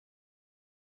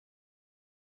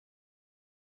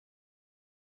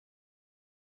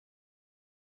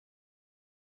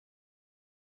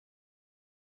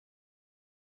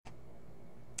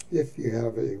If you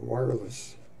have a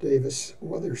wireless Davis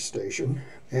weather station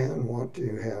and want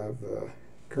to have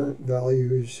current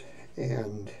values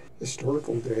and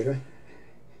historical data,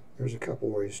 there's a couple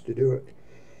ways to do it.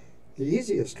 The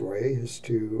easiest way is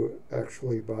to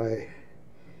actually buy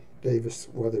Davis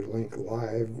WeatherLink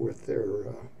Live with their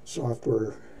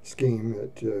software scheme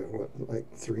at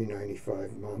like $3.95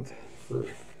 a month for a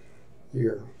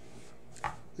year.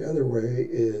 The other way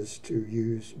is to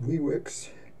use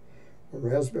WeeWX, a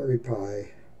Raspberry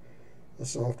Pi, a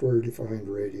software-defined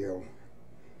radio,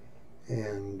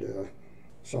 and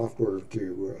software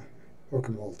to hook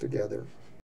them all together.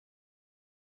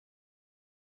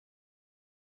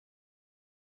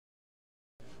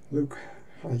 Luke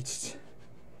Heitz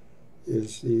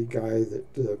is the guy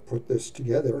that put this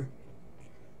together,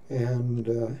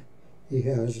 and he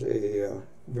has a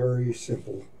very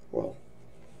simple, well,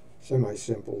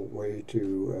 semi-simple way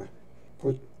to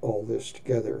put all this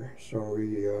together. So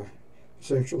he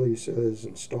essentially says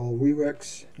install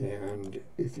WeeWX, and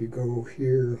if you go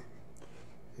here,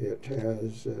 it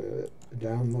has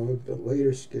download. The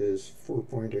latest is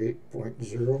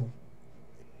 4.8.0,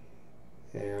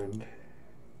 and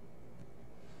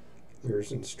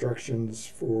there's instructions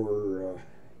for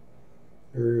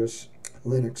various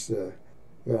Linux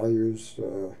values.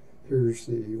 Here's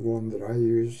the one that I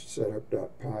use,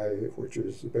 setup.py, which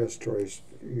is the best choice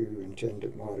you intend to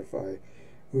modify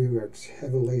WeeWX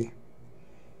heavily.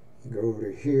 You go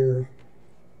to here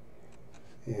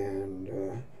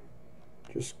and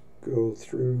just go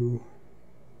through,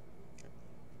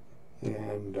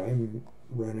 and I'm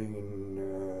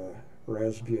running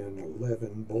Raspbian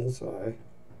 11 Bullseye,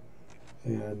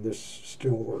 and this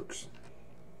still works.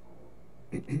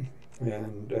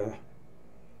 And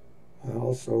I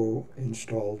also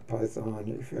installed Python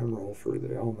Ephemeral for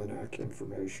the almanac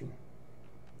information,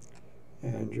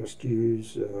 and just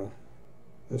use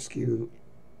SQLite,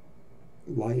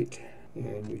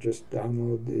 and you just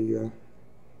download the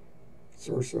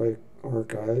source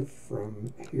archive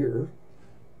from here,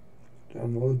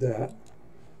 download that,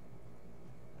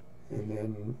 and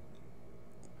then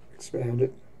expand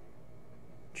it,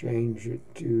 change it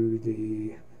to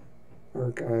the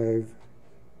archive,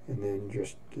 and then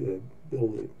just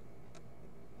build it.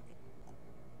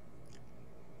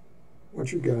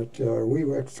 Once you got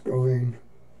WeeWX going,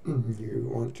 you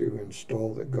want to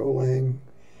install the Go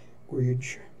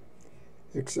language,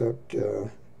 except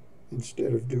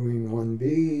instead of doing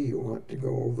 1B, you want to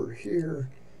go over here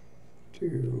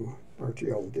to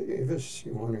RTL Davis.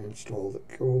 You want to install the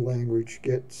Go language,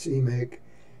 get CMake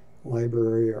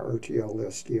library RTL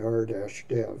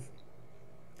SDR-dev.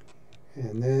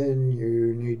 And then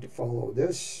you need to follow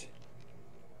this,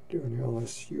 do an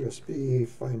ls USB,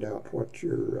 find out what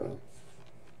your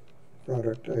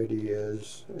product ID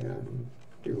is, and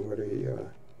do what he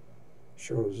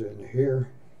shows in here.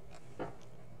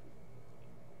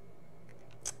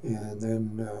 And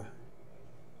then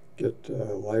get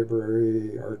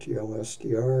library RTL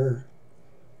SDR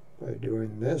by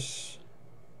doing this,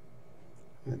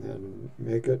 and then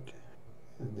make it,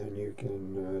 and then you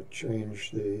can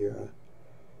change the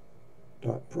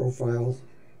 .profile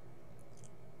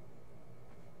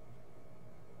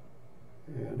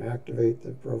and activate the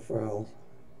profile,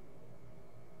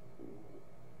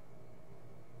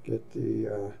 get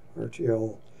the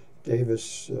RTL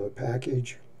Davis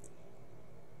package,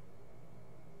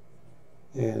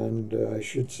 and I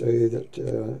should say that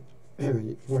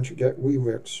once you get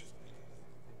WeeWX,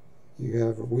 you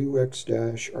have a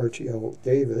WeeWX-RTL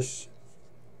Davis,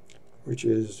 which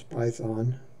is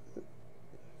Python,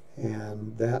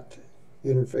 and that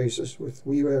interfaces with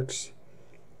WeeWX,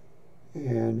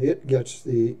 and it gets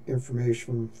the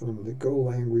information from the Go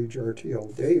language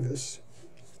RTL Davis,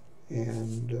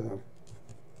 and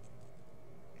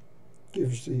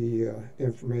gives the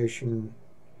information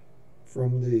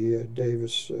from the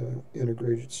Davis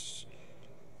integrated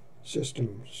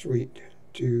system suite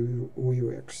to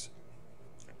WeeWX.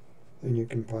 Then you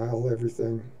compile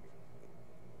everything,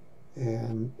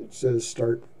 and it says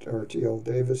start RTL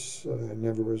Davis. I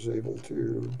never was able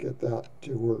to get that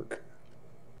to work.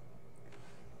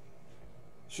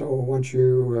 So once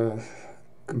you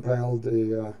compiled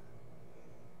the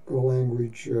Go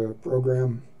language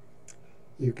program,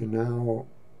 you can now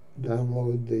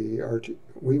download the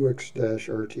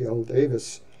WeeWX-RTL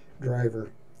Davis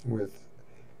driver with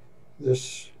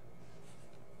this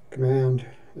command,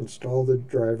 install the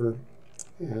driver.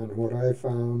 And what I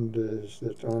found is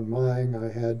that on mine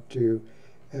I had to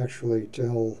actually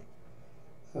tell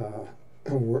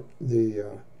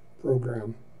the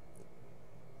program,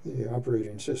 the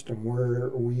operating system, where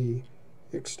WE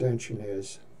extension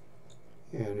is.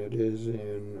 and it is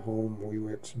in home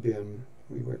WeeWX bin,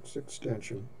 WeeWX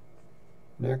extension.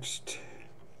 Next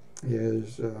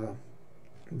is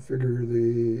configure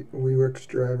the WeeWX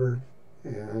driver,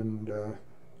 and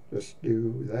just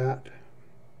do that.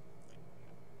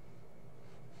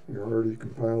 You already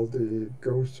compiled the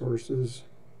Go sources,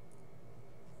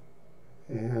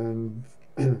 and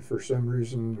for some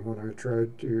reason when I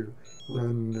tried to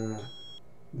run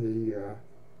the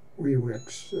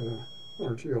WeeWX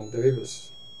RTL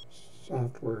Davis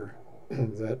software,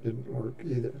 that didn't work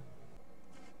either.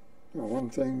 Now, one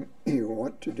thing you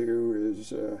want to do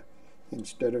is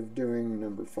instead of doing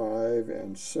number 5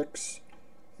 and 6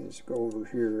 is go over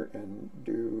here and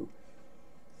do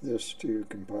this to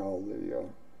compile the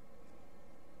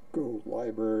Go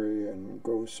library and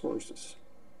Go sources.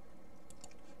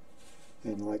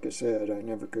 And like I said, I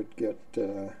never could get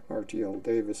RTL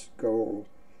Davis Go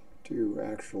to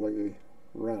actually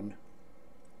run.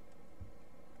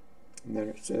 And then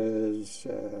it says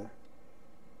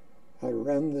how to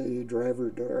run the driver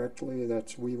directly.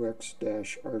 That's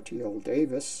WeeWX-RTL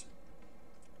Davis,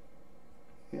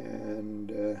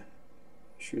 and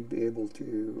should be able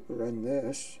to run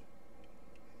this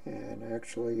and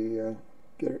actually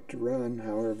get it to run.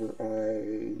 However,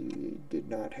 I did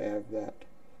not have that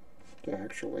to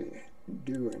actually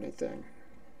do anything.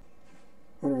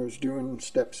 When I was doing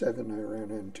step 7, I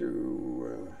ran into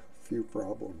a few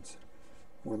problems.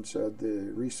 One said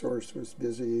the resource was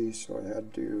busy, so I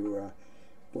had to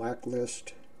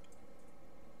blacklist.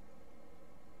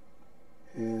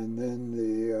 And then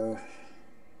the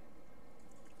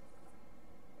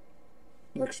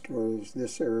next was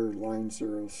this error, line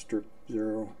 0, strip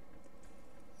 0.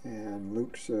 And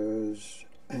Luke says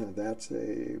that's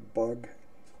a bug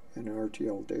in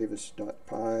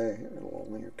RTLDavis.py. It'll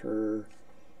only occur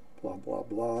blah blah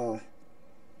blah.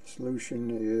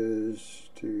 Solution is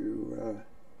to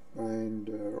find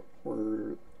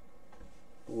where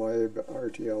lib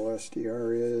RTL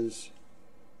SDR is,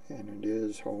 and it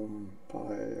is home pi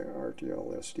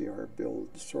RTL SDR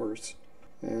build source.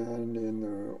 And in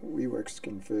the WeeWX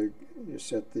config, you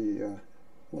set the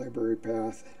library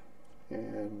path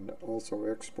and also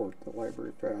export the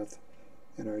library path.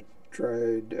 And I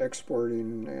tried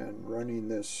exporting and running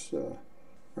this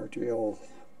RTL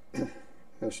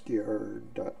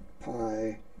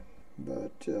SDR.py,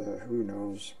 but who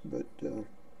knows. But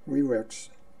WeeWX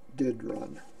did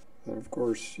run. And of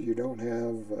course, you don't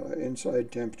have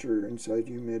inside temperature, inside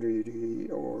humidity,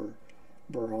 or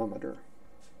barometer.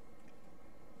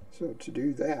 So to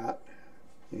do that,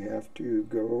 you have to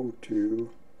go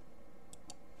to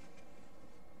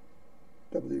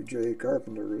WJ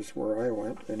Carpenter is where I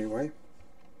went anyway.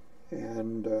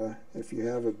 And if you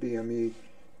have a BME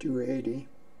 280,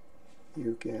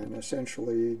 you can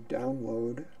essentially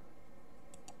download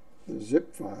the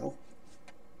zip file.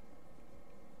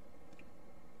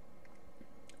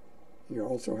 You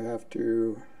also have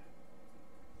to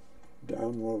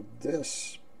download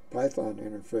this Python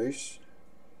interface,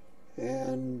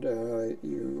 and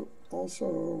you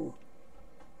also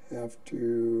have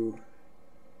to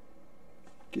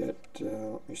get,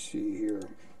 let me see here,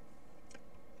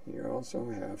 you also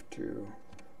have to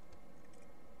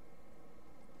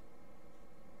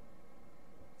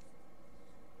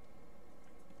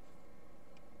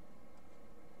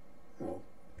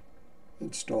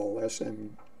install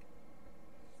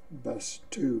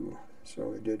SMBus2.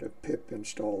 So I did a pip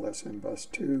install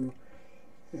SMBus2,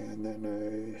 and then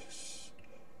a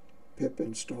pip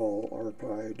install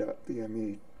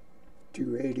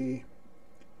rpy.bme280,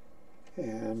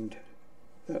 and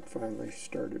that finally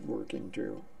started working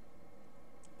too.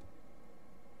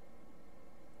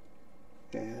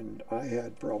 And I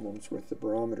had problems with the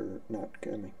barometer not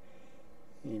coming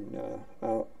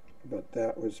out, but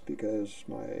that was because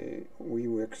my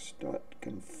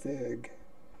WeeWX.config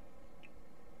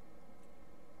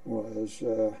was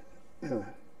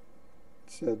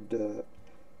said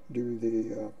do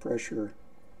the pressure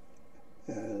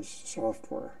as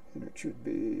software, and it should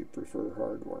be prefer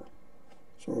hardware.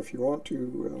 So if you want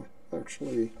to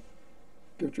actually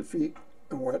get your feet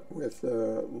wet with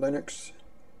Linux,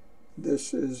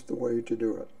 this is the way to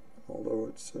do it. Although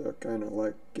it's kind of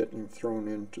like getting thrown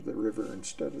into the river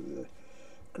instead of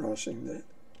crossing the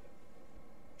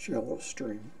shallow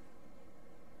stream.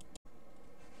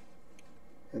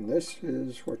 And this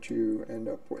is what you end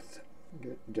up with.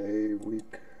 Get day,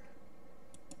 week,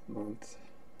 month,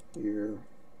 year.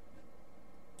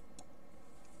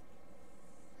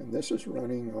 And this is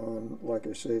running on, like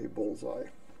I say, Bullseye.